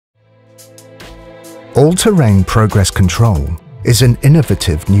All-terrain progress control is an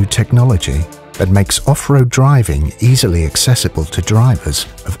innovative new technology that makes off-road driving easily accessible to drivers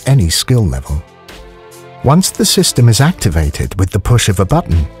of any skill level. Once the system is activated with the push of a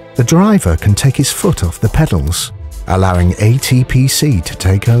button, the driver can take his foot off the pedals, allowing ATPC to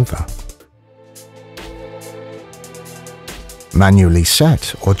take over. Manually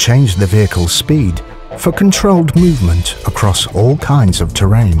set or change the vehicle's speed for controlled movement across all kinds of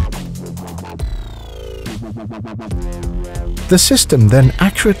terrain. The system then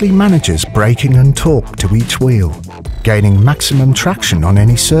accurately manages braking and torque to each wheel, gaining maximum traction on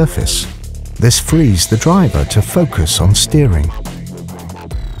any surface. This frees the driver to focus on steering.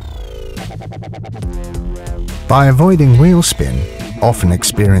 By avoiding wheel spin, often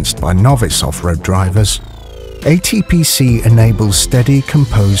experienced by novice off-road drivers, ATPC enables steady,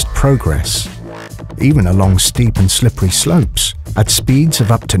 composed progress, even along steep and slippery slopes, at speeds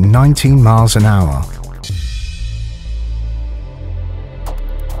of up to 19 miles an hour.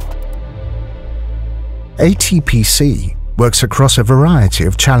 ATPC works across a variety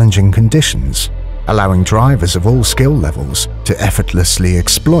of challenging conditions, allowing drivers of all skill levels to effortlessly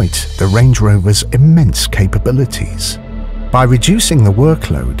exploit the Range Rover's immense capabilities. By reducing the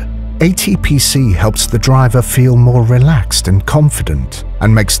workload, ATPC helps the driver feel more relaxed and confident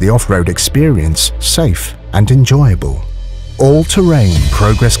and makes the off-road experience safe and enjoyable. All-terrain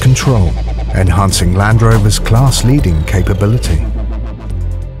progress control, enhancing Land Rover's class-leading capability.